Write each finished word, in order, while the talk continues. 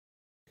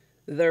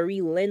The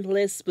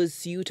relentless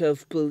pursuit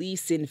of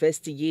police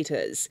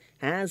investigators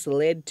has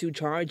led to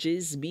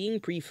charges being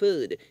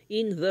preferred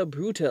in the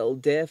brutal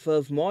death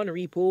of Mon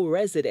Repos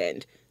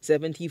resident,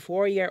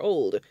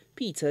 74-year-old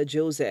Peter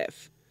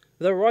Joseph.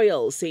 The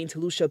Royal St.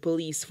 Lucia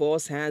Police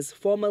Force has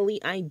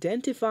formally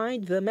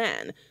identified the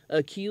man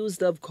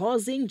accused of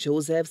causing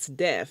Joseph's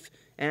death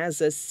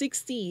as a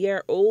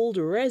 60-year-old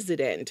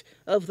resident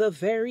of the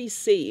very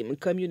same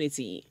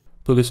community.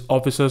 Police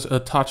officers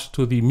attached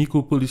to the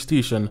Mico police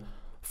station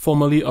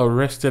formally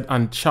arrested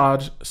and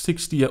charged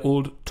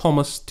 60-year-old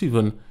Thomas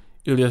Stephen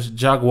alias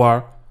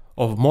Jaguar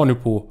of Mon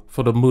Repos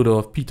for the murder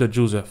of Peter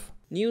Joseph.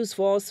 News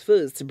Force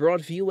first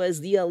brought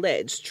viewers the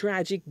alleged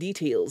tragic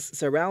details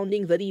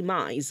surrounding the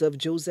demise of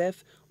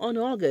Joseph on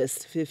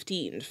August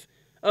 15th.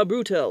 A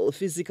brutal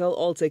physical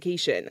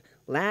altercation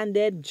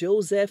landed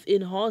Joseph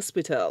in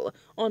hospital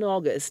on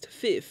August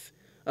 5th.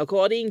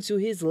 According to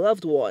his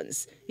loved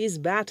ones, his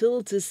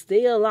battle to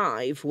stay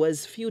alive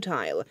was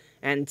futile,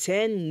 and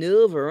 10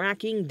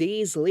 nerve-wracking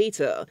days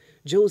later,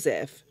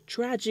 Joseph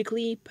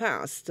tragically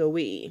passed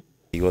away.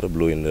 He got a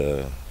blow in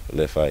the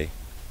left eye,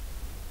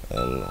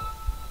 and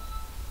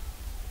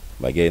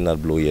by getting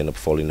that blow, he ended up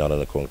falling down on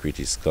the concrete.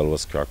 His skull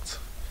was cracked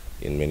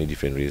in many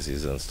different ways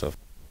and stuff.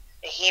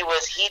 He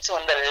was hit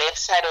on the left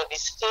side of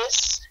his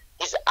face.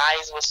 His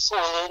eyes were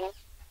swollen.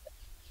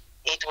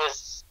 It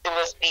was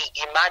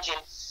big. Imagine,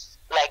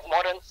 like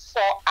more than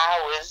 4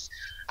 hours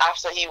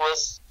after he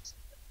was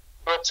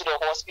brought to the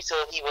hospital,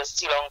 he was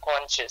still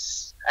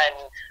unconscious.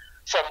 And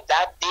from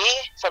that day,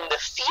 from the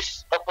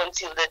 5th up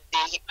until the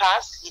day he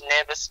passed, he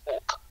never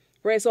spoke.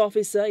 Press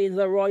officer in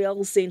the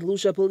Royal St.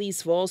 Lucia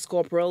Police Force,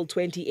 Corporal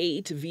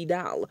 28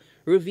 Vidal,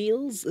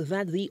 reveals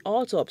that the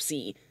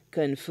autopsy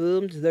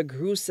confirmed the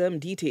gruesome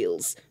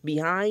details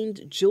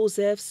behind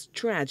Joseph's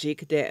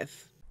tragic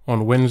death.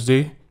 On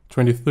Wednesday,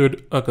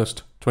 23rd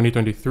August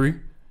 2023,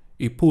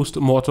 a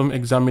post-mortem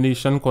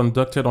examination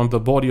conducted on the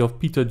body of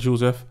Peter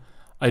Joseph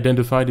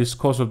identified his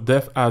cause of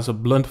death as a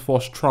blunt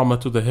force trauma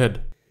to the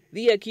head.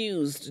 The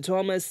accused,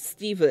 Thomas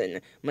Stephen,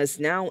 must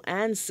now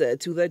answer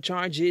to the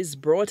charges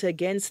brought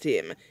against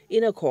him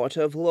in a court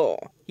of law.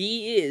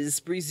 He is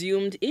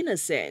presumed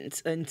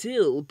innocent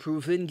until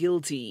proven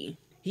guilty.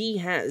 He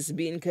has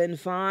been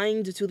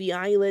confined to the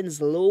island's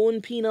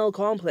lone penal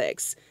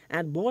complex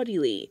at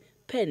Bordelais,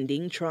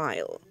 pending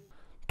trial.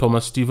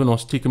 Thomas Stephen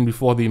was taken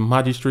before the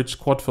magistrate's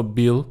court for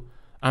bail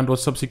and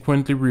was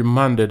subsequently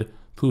remanded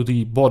to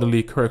the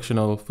Bordelais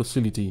Correctional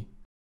Facility.